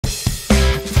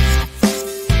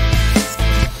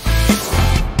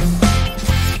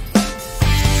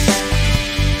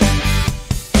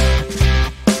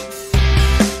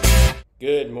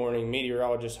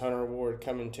meteorologist Hunter Ward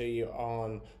coming to you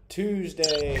on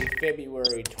Tuesday,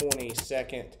 February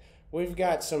 22nd. We've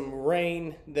got some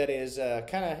rain that is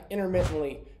kind of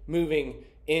intermittently moving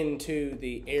into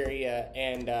the area,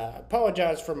 and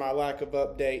apologize for my lack of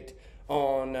update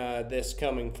on this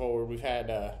coming forward. We've had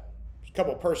a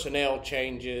couple personnel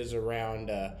changes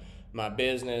around my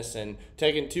business, and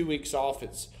taking 2 weeks off,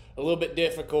 it's a little bit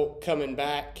difficult coming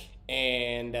back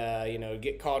and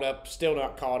get caught up. Still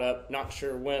not caught up, not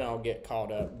sure when I'll get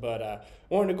caught up, but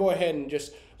wanted to go ahead and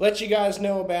just let you guys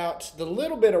know about the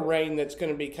little bit of rain that's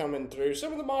going to be coming through.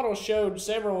 Some of the models showed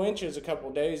several inches a couple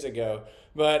days ago,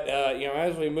 but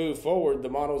as we move forward, the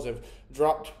models have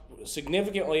dropped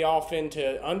significantly off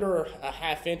into under a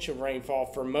 ½ inch of rainfall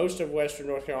for most of western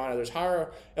North Carolina. There's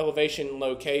higher elevation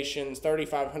locations,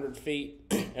 3,500 feet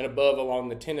and above along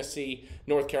the Tennessee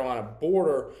North Carolina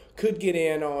border, could get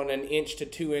in on 1 inch to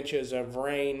 2 inches of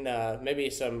rain,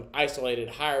 maybe some isolated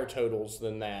higher totals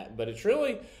than that. But it's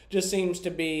really just seems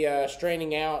to be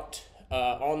straining out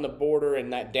on the border,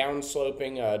 and that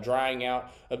downsloping, drying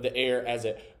out of the air as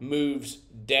it moves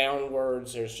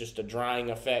downwards. There's just a drying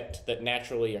effect that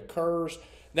naturally occurs.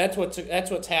 That's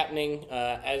what's happening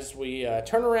as we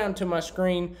turn around to my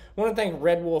screen. I want to thank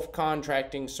Red Wolf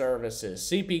Contracting Services,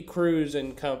 CP Cruise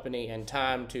and Company, and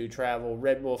Time to Travel.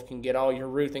 Red Wolf can get all your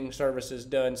roofing services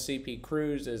done. CP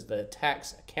Cruise is the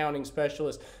tax accounting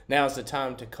specialist. Now's the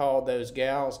time to call those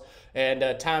gals.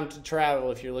 And Time to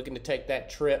Travel, if you're looking to take that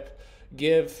trip,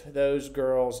 give those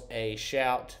girls a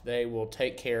shout. They will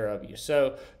take care of you.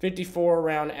 So 54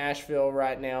 around Asheville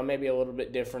right now, maybe a little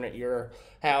bit different at your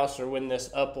house or when this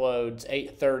uploads,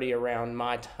 8:30 around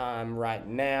my time right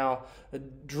now. A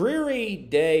dreary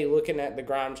day looking at the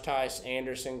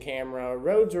Grimes-Tice-Anderson camera.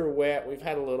 Roads are wet. We've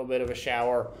had a little bit of a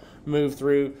shower move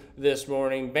through this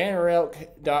morning.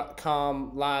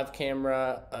 BannerElk.com live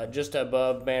camera just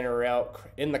above Banner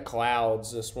Elk in the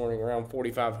clouds this morning, around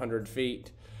 4,500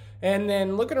 feet. And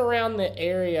then looking around the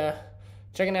area,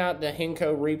 checking out the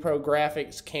Henco Repro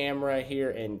Graphics camera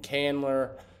here in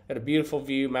Candler. Got a beautiful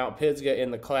view, Mount Pisgah in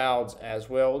the clouds as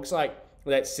well. Looks like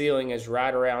that ceiling is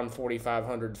right around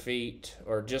 4,500 feet,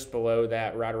 or just below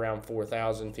that, right around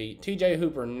 4,000 feet. TJ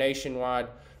Hooper Nationwide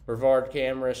Brevard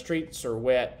camera. Streets are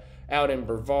wet out in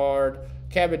Brevard.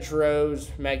 Cabbage Rose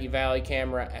Maggie Valley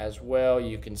camera as well.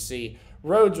 You can see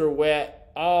roads are wet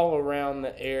all around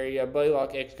the area.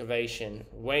 Blaylock Excavation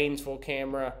Waynesville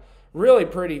camera. Really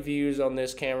pretty views on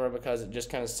this camera because it just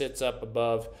kind of sits up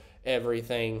above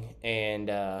everything,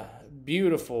 and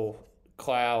beautiful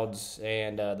clouds,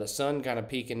 and the sun kind of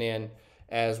peeking in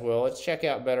as well. Let's check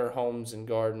out Better Homes and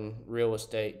Garden Real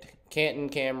Estate Canton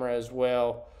camera as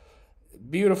well.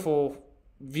 Beautiful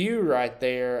view right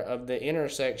there of the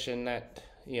intersection, that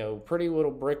pretty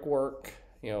little brickwork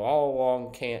all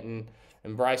along Canton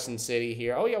and Bryson City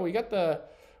here. Oh yeah, we got the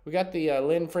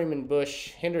Lynn Freeman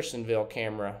Bush Hendersonville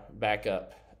camera back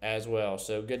up as well.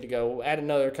 So good to go. We'll add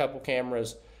another couple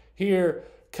cameras here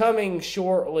coming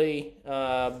shortly,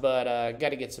 but got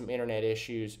to get some internet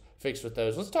issues fixed with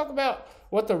those. Let's talk about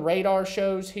what the radar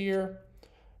shows here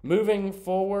moving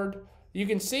forward. You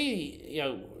can see,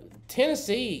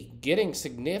 Tennessee getting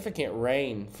significant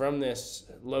rain from this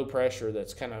low pressure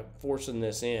that's kind of forcing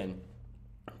this in,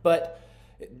 but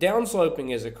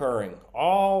downsloping is occurring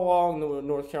all along the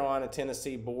North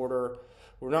Carolina-Tennessee border.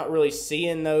 We're not really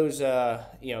seeing those,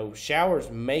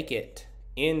 showers make it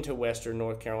into western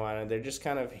North Carolina. They're just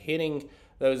kind of hitting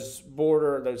those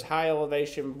high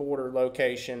elevation border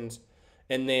locations,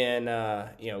 and then,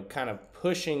 kind of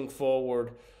pushing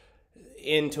forward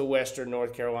into western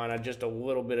North Carolina, just a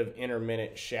little bit of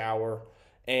intermittent shower.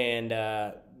 And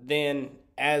then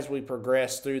as we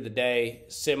progress through the day,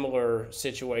 similar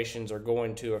situations are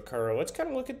going to occur. Let's kind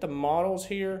of look at the models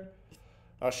here.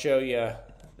 I'll show you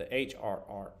the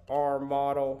HRRR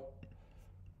model.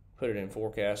 Put it in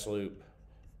forecast loop.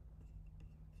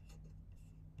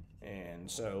 And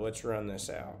so let's run this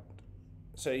out.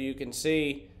 So you can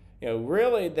see,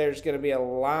 really there's going to be a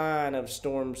line of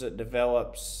storms that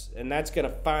develops, and that's going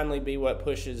to finally be what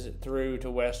pushes it through to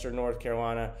western North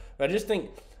Carolina. But I just think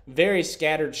very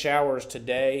scattered showers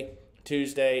today,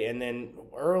 Tuesday, and then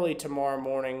early tomorrow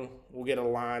morning we'll get a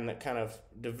line that kind of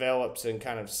develops and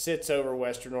kind of sits over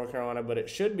western North Carolina, but it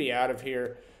should be out of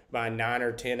here by 9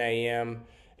 or 10 a.m.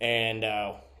 and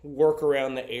work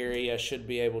around the area should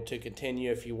be able to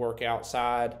continue if you work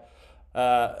outside.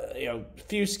 A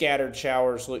few scattered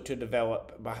showers look to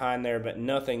develop behind there, but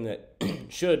nothing that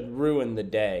should ruin the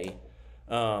day.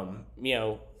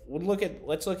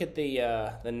 Let's look at the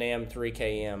NAM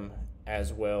 3KM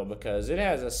as well, because it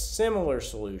has a similar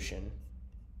solution.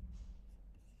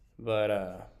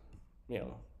 But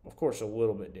of course, a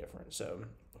little bit different. So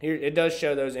here it does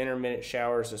show those intermittent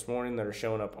showers this morning that are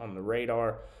showing up on the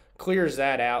radar. Clears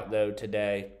that out though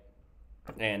today,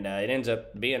 and it ends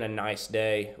up being a nice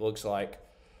day. Looks like,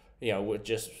 with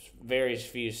just very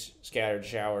few scattered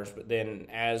showers. But then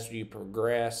as you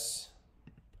progress,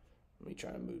 let me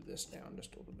try to move this down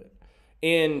just a little bit,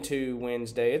 into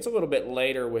Wednesday, it's a little bit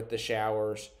later with the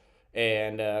showers,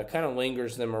 and kind of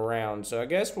lingers them around. So I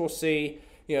guess we'll see.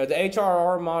 The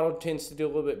HRR model tends to do a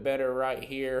little bit better right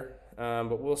here,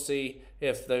 but we'll see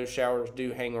if those showers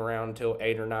do hang around until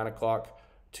 8 or 9 o'clock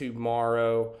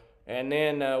tomorrow. And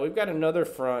then we've got another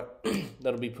front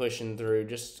that'll be pushing through,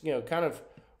 just, kind of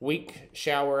weak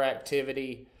shower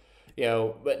activity,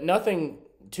 but nothing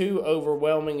too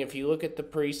overwhelming. If you look at the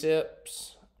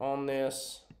precipits on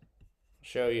this, I'll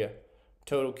show you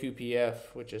total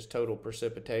QPF, which is total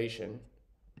precipitation.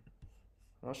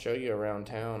 I'll show you around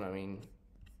town. I mean,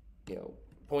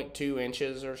 0.2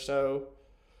 inches or so.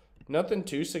 Nothing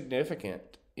too significant.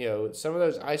 Some of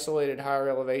those isolated higher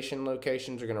elevation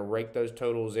locations are going to rake those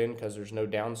totals in because there's no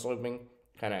downsloping.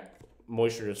 Kind of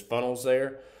moisture just funnels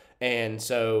there. And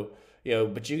so,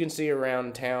 but you can see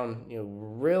around town,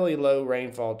 really low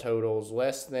rainfall totals,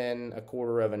 less than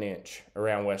 1/4 of an inch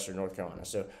around western North Carolina.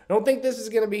 So I don't think this is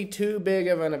going to be too big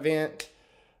of an event.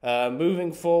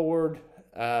 Moving forward,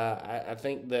 I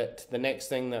think that the next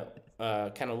thing that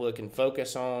kind of look and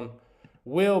focus on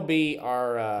will be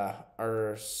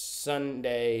our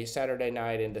Saturday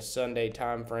night into Sunday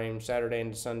time frame, Saturday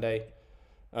into Sunday.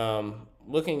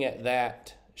 Looking at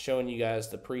that, showing you guys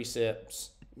the precipits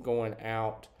going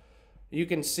out. You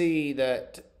can see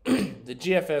that the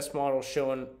GFS model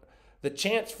showing the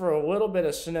chance for a little bit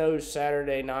of snow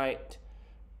Saturday night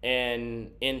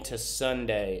and into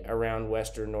Sunday around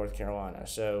western North Carolina.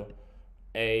 So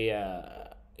a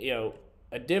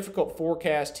difficult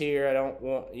forecast here. I don't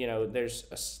want, there's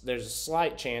a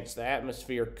slight chance the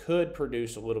atmosphere could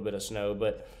produce a little bit of snow,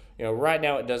 but right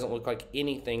now it doesn't look like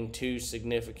anything too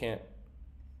significant.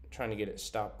 I'm trying to get it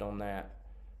stopped on that,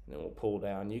 and then we'll pull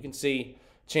down. You can see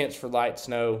chance for light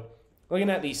snow. Looking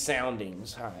at these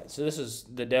soundings. All right, so this is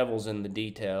the devil's in the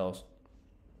details.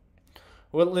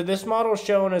 Well, this model is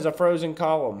showing as a frozen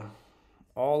column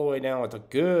all the way down with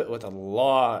a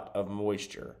lot of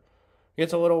moisture.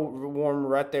 Gets a little warm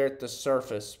right there at the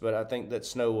surface, but I think that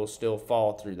snow will still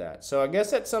fall through that. So I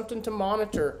guess that's something to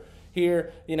monitor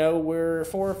here. We're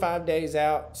 4 or 5 days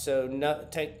out, so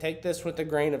take this with a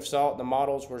grain of salt. The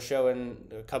models were showing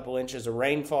a couple inches of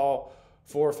rainfall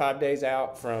 4 or 5 days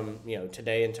out from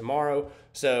today and tomorrow.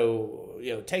 So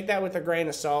take that with a grain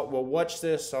of salt. We'll watch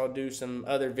this. I'll do some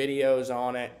other videos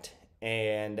on it,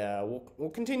 and we'll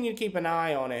continue to keep an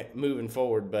eye on it moving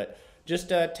forward. But just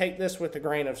take this with a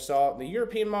grain of salt. The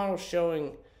European model is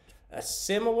showing a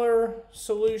similar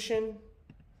solution.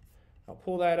 I'll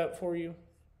pull that up for you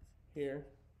here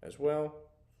as well.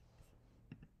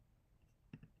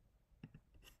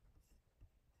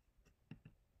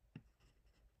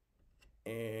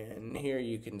 And here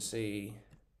you can see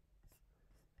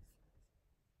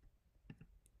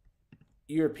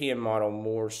European model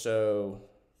more so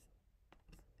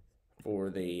for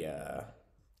the,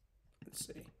 let's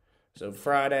see. So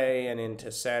Friday and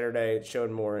into Saturday, it's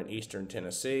showing more in eastern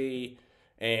Tennessee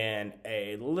and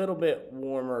a little bit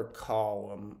warmer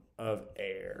column of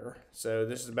air. So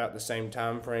this is about the same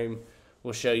time frame.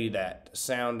 We'll show you that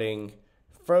sounding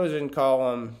frozen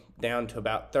column down to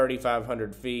about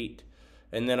 3,500 feet,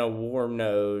 and then a warm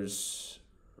nose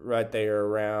right there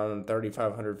around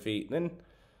 3,500 feet. And then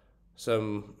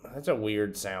that's a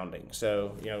weird sounding.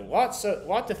 So,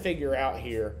 lot to figure out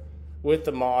here with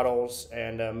the models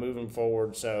and moving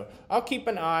forward. So I'll keep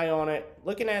an eye on it.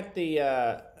 Looking at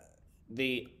the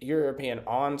European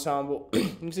ensemble,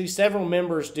 you can see several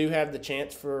members do have the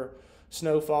chance for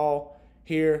snowfall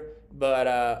here, but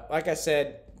like I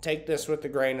said, take this with a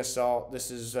grain of salt.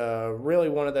 This is really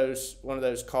one of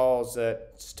those calls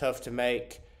that's tough to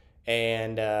make,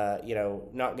 and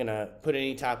not gonna put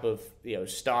any type of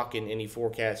stock in any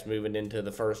forecast moving into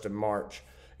the 1st of March.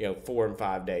 4 and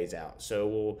 5 days out. So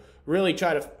we'll really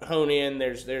try to hone in.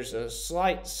 There's a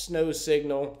slight snow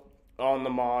signal on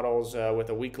the models with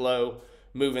a weak low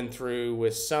moving through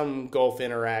with some Gulf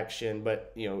interaction,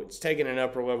 but it's taking an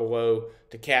upper level low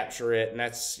to capture it, and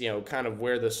that's kind of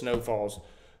where the snowfall's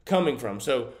coming from.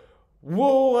 So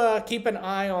we'll keep an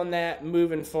eye on that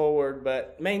moving forward,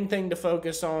 but main thing to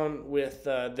focus on with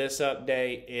this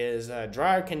update is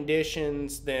drier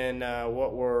conditions than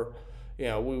what we're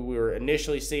we were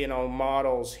initially seeing on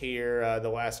models here the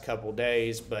last couple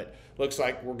days, but looks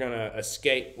like we're going to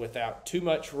escape without too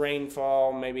much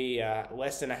rainfall, maybe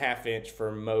less than a ½ inch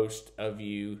for most of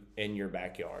you in your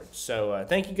backyard. So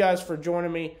thank you guys for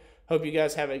joining me. Hope you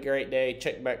guys have a great day.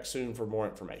 Check back soon for more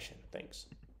information. Thanks.